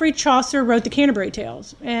 Geoffrey Chaucer wrote the Canterbury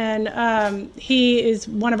Tales, and he is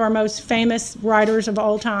one of our most famous writers of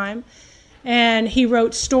all time. And he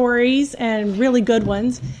wrote stories, and really good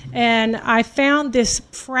ones. And I found this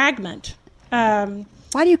fragment.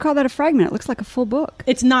 Why do you call that a fragment? It looks like a full book.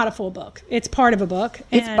 It's not a full book. It's part of a book.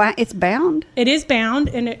 It's bound? It is bound,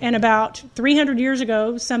 and about 300 years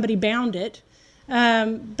ago, somebody bound it.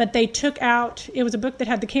 But they took out, it was a book that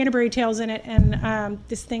had the Canterbury Tales in it, and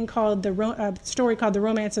this thing called, story called The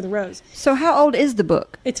Romance of the Rose. So how old is the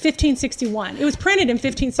book? It's 1561. It was printed in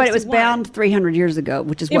 1561. But it was bound 300 years ago,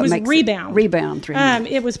 which is what makes rebound. Rebound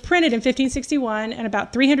 300. It was printed in 1561, and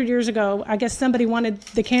about 300 years ago, I guess somebody wanted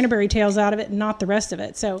the Canterbury Tales out of it and not the rest of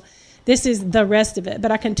it. So this is the rest of it.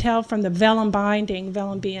 But I can tell from the vellum binding,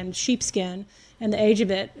 vellum being sheepskin, and the age of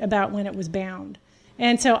it about when it was bound.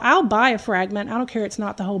 And so I'll buy a fragment. I don't care. It's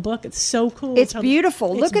not the whole book. It's so cool. It's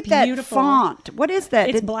beautiful. Look at that font. What is that?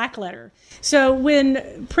 It's black letter. So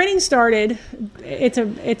when printing started, it's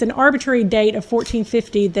an arbitrary date of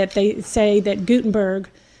 1450 that they say that Gutenberg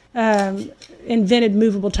invented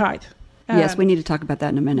movable type. Yes, we need to talk about that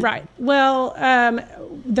in a minute. Right. Well,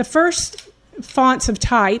 the first fonts of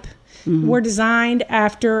type were designed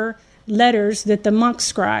after letters that the monks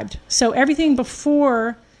scribed. So everything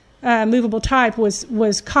before movable type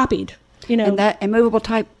was copied. And movable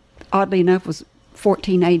type, oddly enough, was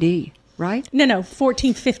 14 A.D., right? No,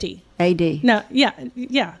 1450 A.D. No, yeah.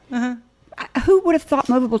 Uh-huh. Who would have thought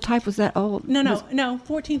movable type was that old? No,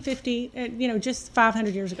 1450, just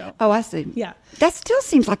 500 years ago. Oh, I see. Yeah. That still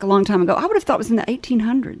seems like a long time ago. I would have thought it was in the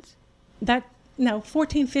 1800s.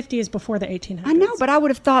 1450 is before the 1800s. I know, but I would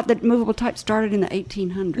have thought that movable type started in the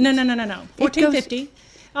 1800s. No. 1450.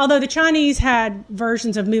 Although the Chinese had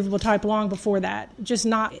versions of movable type long before that, just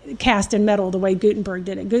not cast in metal the way Gutenberg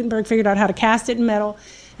did it. Gutenberg figured out how to cast it in metal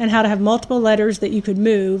and how to have multiple letters that you could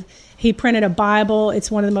move. He printed a Bible. It's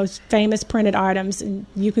one of the most famous printed items, and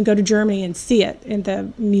you can go to Germany and see it in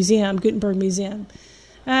the museum, Gutenberg Museum.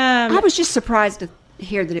 I was just surprised to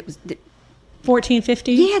hear that it was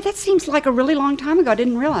 1450. Yeah, that seems like a really long time ago. I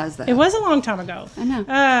didn't realize that. It was a long time ago.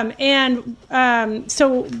 I know.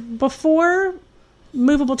 So before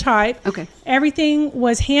movable type, everything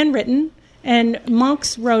was handwritten, and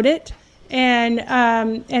monks wrote it. And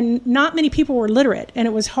not many people were literate, and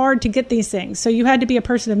it was hard to get these things. So you had to be a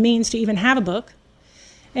person of means to even have a book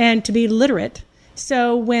and to be literate.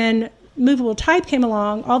 So when movable type came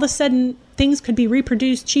along, all of a sudden things could be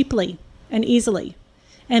reproduced cheaply and easily,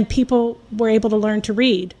 and people were able to learn to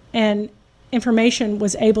read, and information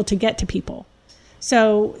was able to get to people.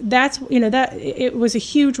 So that it was a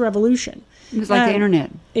huge revolution. It was like the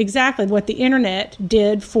internet. Exactly what the internet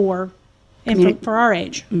did for our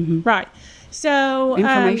age. Mm-hmm. Right. So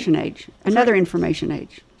information age. Another information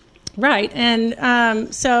age. Right.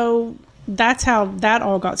 And so that's how that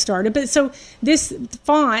all got started. But so this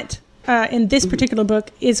font in this particular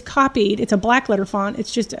book is copied. It's a black letter font.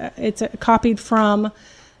 It's copied from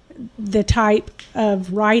the type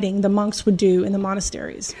of writing the monks would do in the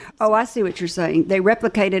monasteries. Oh, I see what you're saying. They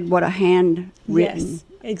replicated what a hand written. Yes,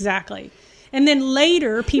 exactly. And then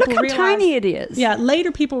later people realized... Look how tiny it is. Yeah,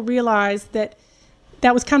 later people realized that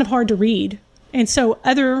was kind of hard to read. And so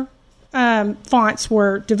other fonts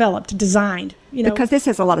were developed, designed. Because this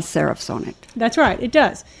has a lot of serifs on it. That's right, it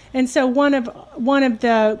does. And so one of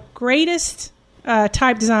the greatest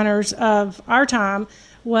type designers of our time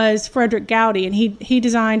was Frederick Goudy, and he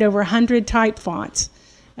designed over 100 type fonts.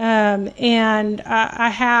 And I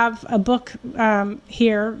have a book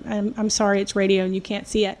here. I'm sorry, it's radio and you can't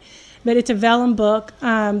see it. But it's a vellum book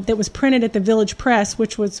that was printed at the Village Press,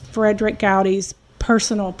 which was Frederick Goudy's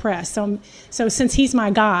personal press. So since he's my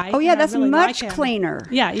guy... Oh, yeah, that's really much like cleaner.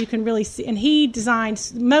 Yeah, you can really see. And he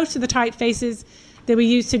designed most of the typefaces that we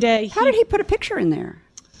use today. How did he put a picture in there?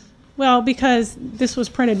 Well, because this was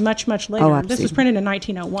printed much, much later. Oh, this was printed in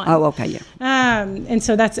 1901. Oh, okay, yeah. And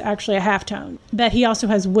so that's actually a halftone. But he also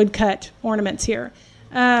has woodcut ornaments here.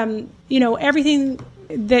 Everything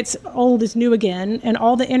that's old is new again, and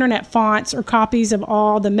all the internet fonts are copies of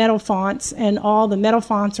all the metal fonts, and all the metal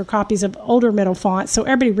fonts are copies of older metal fonts. So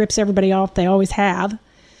everybody rips everybody off. They always have.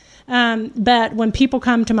 But when people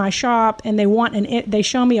come to my shop and they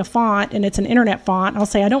show me a font and it's an internet font, I'll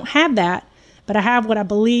say, I don't have that, but I have what I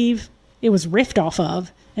believe it was riffed off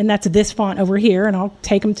of, and that's this font over here, and I'll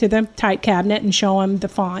take them to the type cabinet and show them the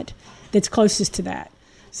font that's closest to that.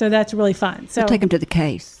 So that's really fun. So take them to the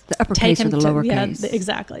case, the uppercase or the lowercase. Yeah,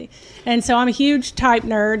 exactly. And so I'm a huge type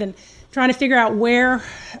nerd, and trying to figure out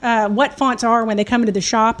what fonts are when they come into the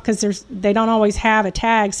shop, because they don't always have a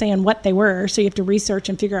tag saying what they were, so you have to research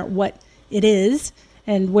and figure out what it is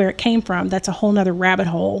and where it came from. That's a whole nother rabbit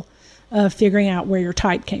hole of figuring out where your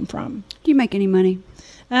type came from. Do you make any money?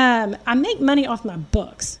 I make money off my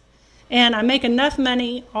books, and I make enough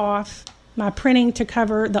money off my printing to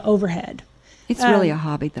cover the overhead. It's really a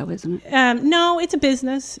hobby, though, isn't it? No, it's a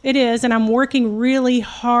business. It is, and I'm working really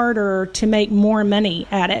harder to make more money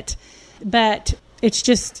at it. But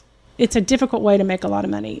it's a difficult way to make a lot of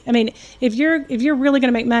money. I mean, if you're really going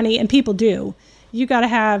to make money, and people do, you got to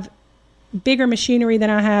have bigger machinery than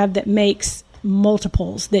I have that makes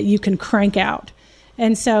multiples that you can crank out.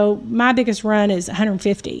 And so my biggest run is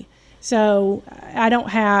 150. So I don't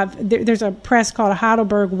have. There's a press called a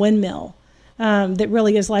Heidelberg windmill. That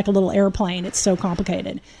really is like a little airplane. It's so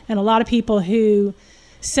complicated. And a lot of people who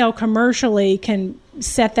sell commercially can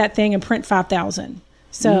set that thing and print 5,000.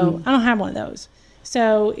 So I don't have one of those.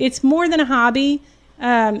 So it's more than a hobby.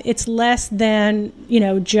 It's less than,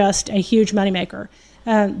 just a huge moneymaker.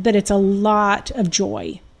 But it's a lot of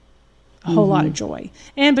joy, a whole lot of joy.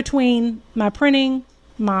 And between my printing,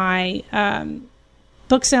 my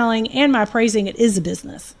book selling, and my appraising, it is a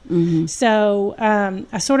business. So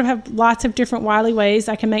I sort of have lots of different wily ways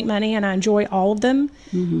I can make money, and I enjoy all of them.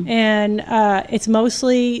 And it's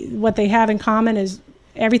mostly what they have in common is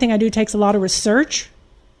everything I do takes a lot of research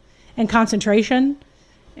and concentration,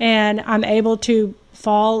 and I'm able to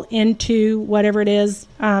fall into whatever it is,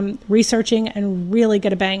 researching, and really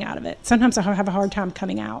get a bang out of it. Sometimes I have a hard time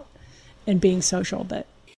coming out and being social, but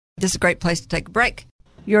this is a great place to take a break.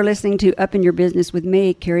 You're listening to Up in Your Business with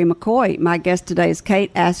me, Carrie McCoy. My guest today is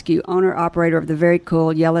Kate Askew, owner-operator of the very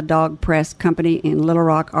cool Yella Dog Press company in Little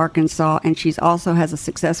Rock, Arkansas, and she also has a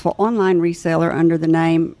successful online reseller under the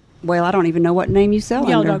name, well, I don't even know what name you sell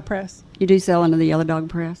Yella under. Dog Press. You do sell under the Yella Dog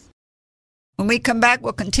Press. When we come back,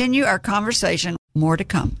 we'll continue our conversation. More to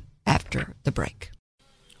come after the break.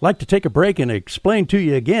 I'd like to take a break and explain to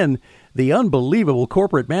you again the unbelievable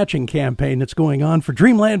corporate matching campaign that's going on for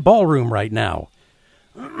Dreamland Ballroom right now.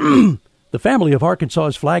 The family of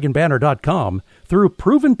Arkansas's flagandbanner.com, through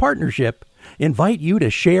proven partnership, invite you to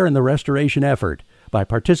share in the restoration effort by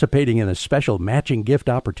participating in a special matching gift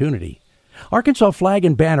opportunity. Arkansas Flag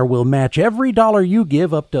and Banner will match every dollar you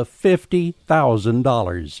give up to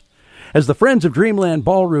 $50,000. As the Friends of Dreamland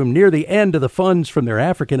Ballroom near the end of the funds from their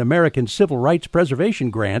African American Civil Rights Preservation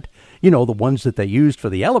Grant, the ones that they used for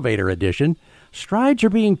the elevator edition, strides are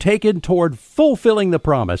being taken toward fulfilling the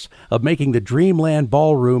promise of making the Dreamland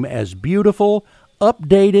Ballroom as beautiful,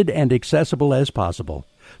 updated, and accessible as possible.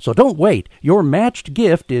 So don't wait. Your matched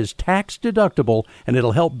gift is tax deductible, and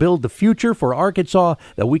it'll help build the future for Arkansas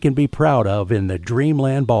that we can be proud of in the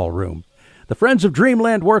Dreamland Ballroom. The Friends of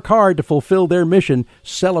Dreamland work hard to fulfill their mission,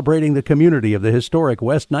 celebrating the community of the historic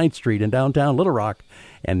West 9th Street in downtown Little Rock,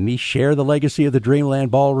 and we share the legacy of the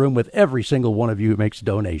Dreamland Ballroom with every single one of you who makes a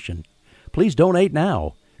donation. Please donate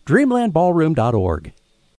now. dreamlandballroom.org.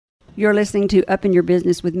 You're listening to Up in Your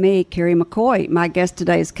Business with me, Carrie McCoy. My guest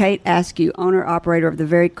today is Kate Askew, owner-operator of the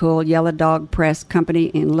very cool Yella Dog Press company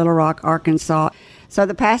in Little Rock, Arkansas. So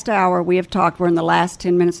the past hour we have talked, we're in the last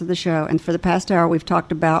 10 minutes of the show, and for the past hour we've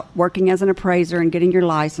talked about working as an appraiser and getting your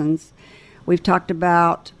license. We've talked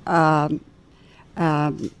about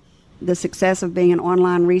the success of being an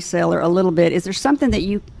online reseller a little bit. Is there something that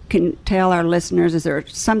you can tell our listeners? Is there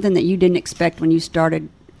something that you didn't expect when you started,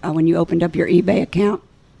 when you opened up your eBay account,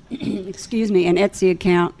 excuse me, an Etsy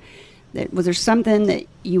account? Was there something that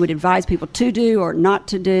you would advise people to do or not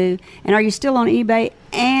to do? And are you still on eBay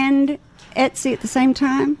and Etsy at the same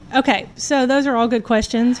time? Okay, so those are all good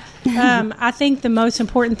questions. I think the most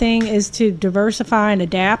important thing is to diversify and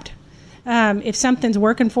adapt. If something's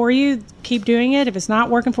working for you, keep doing it. If it's not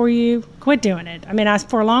working for you, quit doing it. I mean,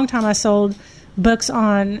 for a long time I sold books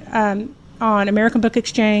on American Book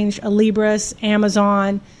Exchange, Libris,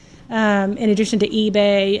 Amazon, in addition to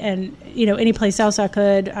eBay and any place else I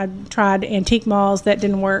could. I tried antique malls. That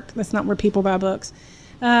didn't work. That's not where people buy books.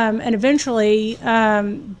 And eventually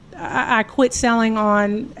I quit selling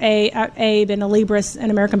on Abe and Libris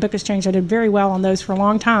and American Book Exchange. I did very well on those for a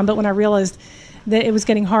long time, but when I realized that it was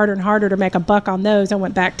getting harder and harder to make a buck on those, I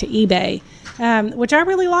went back to eBay, which I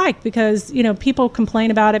really like because, people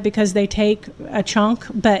complain about it because they take a chunk,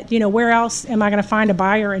 but, where else am I going to find a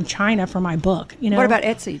buyer in China for my book? What about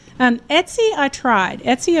Etsy? Etsy, I tried.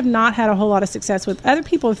 Etsy have not had a whole lot of success with. Other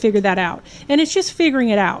people have figured that out, and it's just figuring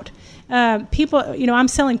it out. People, I'm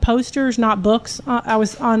selling posters, not books. I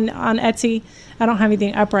was on Etsy. I don't have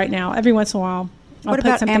anything up right now. Every once in a while, I'll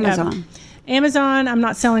put something Amazon? up. Amazon, I'm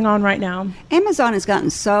not selling on right now. Amazon has gotten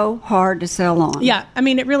so hard to sell on. Yeah,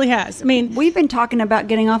 it really has. We've been talking about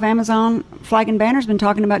getting off Amazon. Flag and Banner's been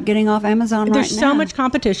talking about getting off Amazon right now. There's so much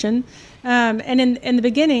competition. And in the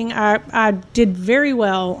beginning, I did very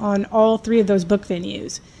well on all three of those book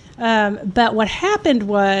venues. But what happened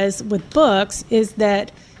was with books is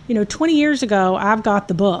that 20 years ago, I've got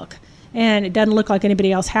the book, and it doesn't look like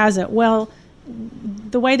anybody else has it. Well,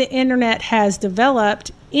 the way the internet has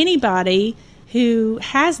developed, anybody who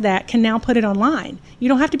has that can now put it online. You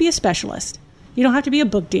don't have to be a specialist. You don't have to be a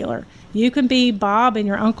book dealer. You can be Bob in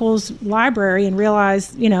your uncle's library and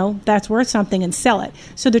realize, that's worth something and sell it.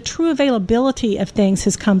 So the true availability of things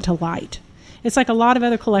has come to light. It's like a lot of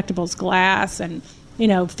other collectibles, glass and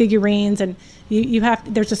figurines, and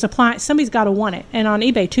there's a supply. Somebody's got to want it, and on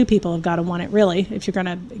eBay, two people have got to want it. Really, if you're going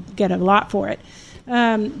to get a lot for it,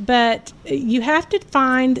 but you have to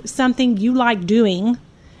find something you like doing,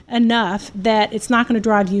 enough that it's not going to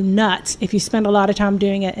drive you nuts if you spend a lot of time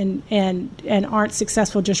doing it and aren't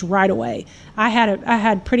successful just right away. I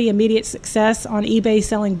had pretty immediate success on eBay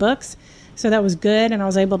selling books, so that was good, and I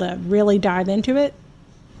was able to really dive into it.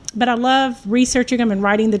 But I love researching them and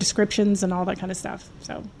writing the descriptions and all that kind of stuff.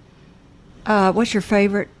 So, what's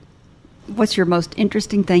your most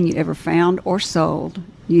interesting thing you ever found or sold?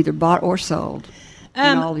 You either bought or sold.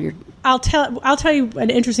 I'll tell you an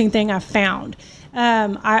interesting thing I found.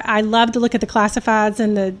 I love to look at the classifieds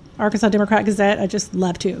in the Arkansas Democrat-Gazette. I just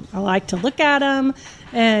love to. I like to look at them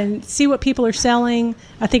and see what people are selling.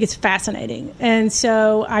 I think it's fascinating. And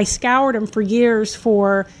so I scoured them for years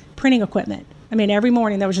for printing equipment. I mean, every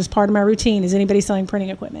morning that was just part of my routine. Is anybody selling printing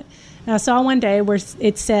equipment? And I saw one day where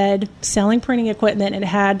it said selling printing equipment, and it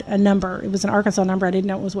had a number. It was an Arkansas number. I didn't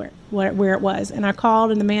know it was where it was. And I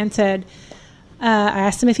called, and the man said, I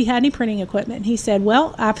asked him if he had any printing equipment. And he said,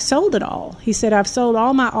 well, I've sold it all. He said, I've sold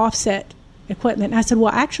all my offset equipment. And I said,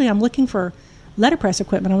 well, actually, I'm looking for letterpress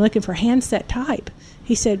equipment. I'm looking for handset type.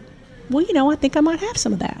 He said, well, I think I might have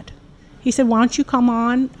some of that. He said, why don't you come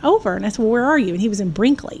on over? And I said, well, where are you? And he was in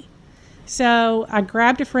Brinkley. So I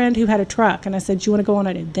grabbed a friend who had a truck, and I said, do you want to go on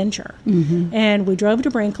an adventure? Mm-hmm. And we drove to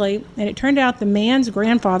Brinkley, and it turned out the man's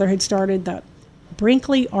grandfather had started the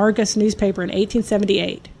Brinkley Argus newspaper in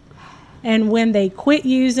 1878. And when they quit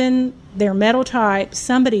using their metal type,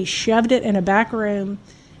 somebody shoved it in a back room,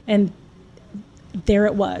 and there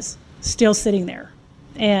it was, still sitting there.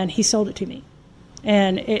 And he sold it to me.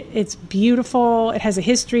 And it's beautiful. It has a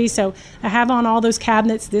history. So I have on all those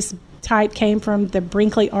cabinets. This type came from the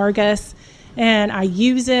Brinkley Argus, and I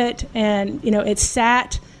use it. And, it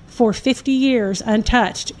sat for 50 years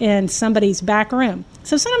untouched in somebody's back room.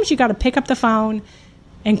 So sometimes you got to pick up the phone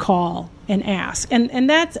and call and ask. And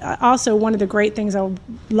that's also one of the great things I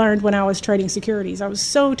learned when I was trading securities. I was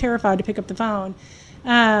so terrified to pick up the phone.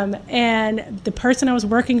 And the person I was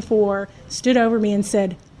working for stood over me and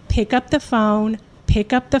said, pick up the phone,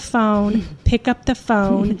 pick up the phone, pick up the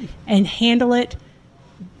phone, and handle it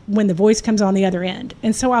when the voice comes on the other end.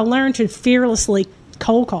 And so I learned to fearlessly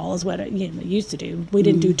cold call is what I used to do. We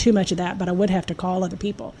didn't do too much of that, but I would have to call other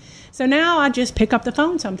people. So now I just pick up the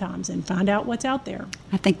phone sometimes and find out what's out there.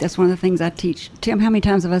 I think that's one of the things I teach. Tim, how many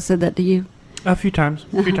times have I said that to you? A few times.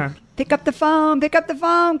 Pick up the phone,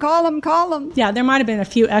 call them. Yeah, there might have been a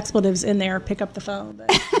few expletives in there, pick up the phone. But.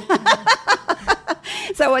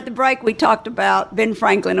 So at the break, we talked about Ben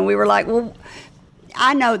Franklin, and we were like, well,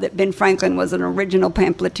 I know that Ben Franklin was an original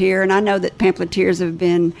pamphleteer, and I know that pamphleteers have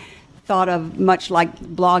been thought of much like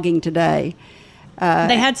blogging today.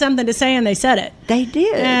 They had something to say, and they said it. They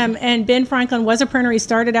did. And Ben Franklin was a printer. He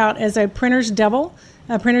started out as a printer's devil.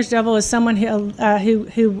 A printer's devil is someone who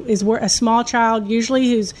is a small child, usually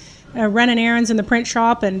who's running errands in the print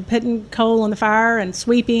shop and putting coal on the fire and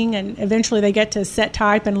sweeping, and eventually they get to set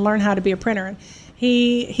type and learn how to be a printer. And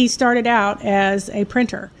he started out as a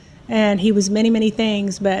printer, and he was many, many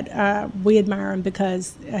things, but we admire him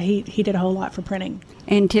because he did a whole lot for printing.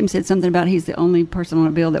 And Tim said something about he's the only person on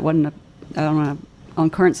a bill that wasn't on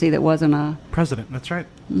currency that wasn't a president. That's right.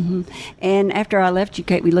 Mm-hmm. And after I left you,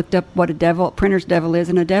 Kate, we looked up what a printer's devil is,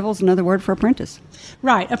 and a devil's another word for apprentice.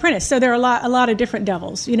 Right, apprentice. So there are a lot of different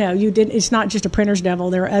devils. It's not just a printer's devil.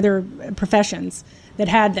 There are other professions that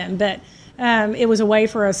had them, but it was a way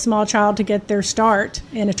for a small child to get their start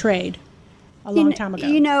in a trade a long time ago.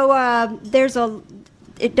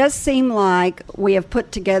 It does seem like we have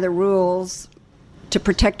put together rules to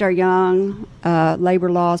protect our young, labor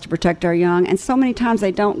laws to protect our young, and so many times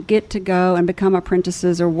they don't get to go and become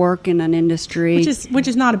apprentices or work in an industry, which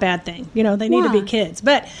is not a bad thing. They need to be kids.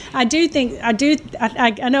 But I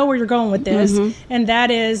know where you're going with this, and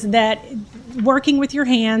that is that working with your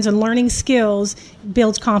hands and learning skills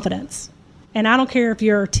builds confidence. And I don't care if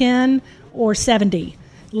you're 10 or 70,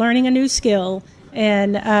 learning a new skill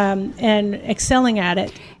and excelling at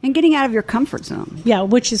it. And getting out of your comfort zone. Yeah,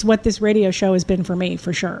 which is what this radio show has been for me,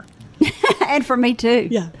 for sure. And for me, too.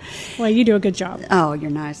 Yeah. Well, you do a good job. Oh, you're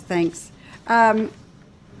nice. Thanks.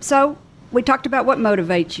 So we talked about what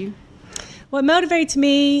motivates you. What motivates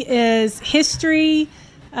me is history.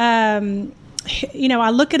 I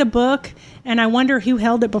look at a book and I wonder who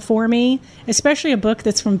held it before me, especially a book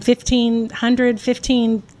that's from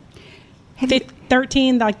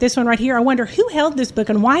 1513, like this one right here. I wonder who held this book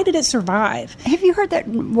and why did it survive? Have you heard that?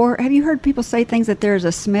 Have you heard people say things that there's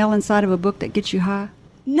a smell inside of a book that gets you high?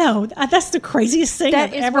 No, that's the craziest thing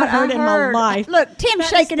I've ever heard in my life. Look, Tim's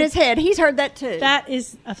shaking his head. He's heard that too. That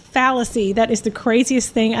is a fallacy. That is the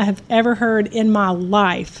craziest thing I have ever heard in my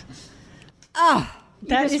life. Oh,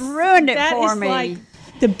 that just ruined it for me. That is like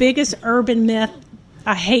the biggest urban myth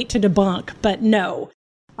I hate to debunk, but no.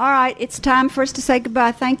 All right, it's time for us to say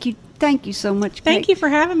goodbye. Thank you so much, Kate. Thank you for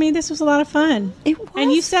having me. This was a lot of fun. It was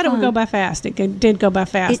And you said fun. it would go by fast. It did go by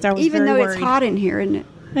fast. I was even very though worried. it's hot in here, isn't it?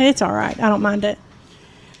 It's all right. I don't mind it.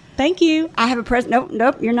 Thank you. I have a present.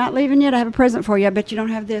 Nope, you're not leaving yet. I have a present for you. I bet you don't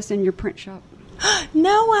have this in your print shop.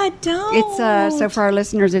 No, I don't. It's so for our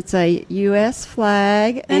listeners, it's a U.S.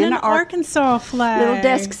 flag and an Arkansas flag. Little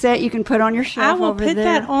desk set you can put on your shelf. I will over put there.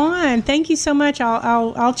 that on. Thank you so much.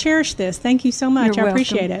 I'll cherish this. Thank you so much. You're I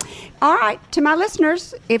appreciate welcome. it. All right, to my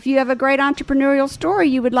listeners, if you have a great entrepreneurial story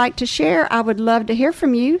you would like to share, I would love to hear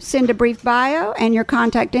from you. Send a brief bio and your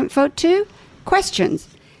contact info to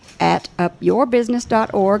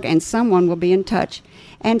questions@upyourbusiness.org, and someone will be in touch.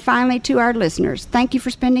 And finally, to our listeners, thank you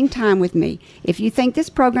for spending time with me. If you think this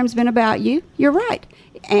program's been about you, you're right.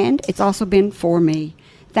 And it's also been for me.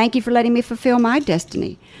 Thank you for letting me fulfill my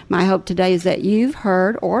destiny. My hope today is that you've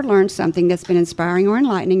heard or learned something that's been inspiring or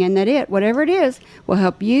enlightening, and that it, whatever it is, will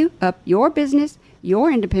help you up your business,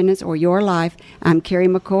 your independence, or your life. I'm Carrie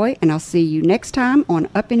McCoy, and I'll see you next time on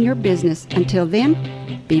Up in Your Business. Until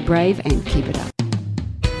then, be brave and keep it up.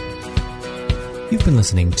 You've been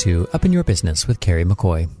listening to Up in Your Business with Carrie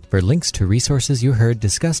McCoy. For links to resources you heard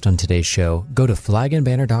discussed on today's show, go to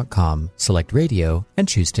flagandbanner.com, select radio, and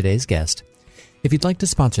choose today's guest. If you'd like to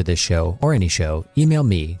sponsor this show or any show, email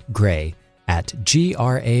me, Gray, at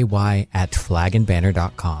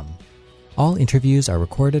gray@flagandbanner.com. All interviews are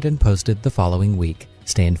recorded and posted the following week.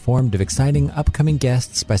 Stay informed of exciting upcoming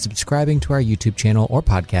guests by subscribing to our YouTube channel or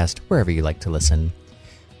podcast wherever you like to listen.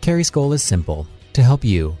 Carrie's goal is simple: to help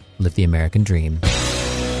you live the American dream.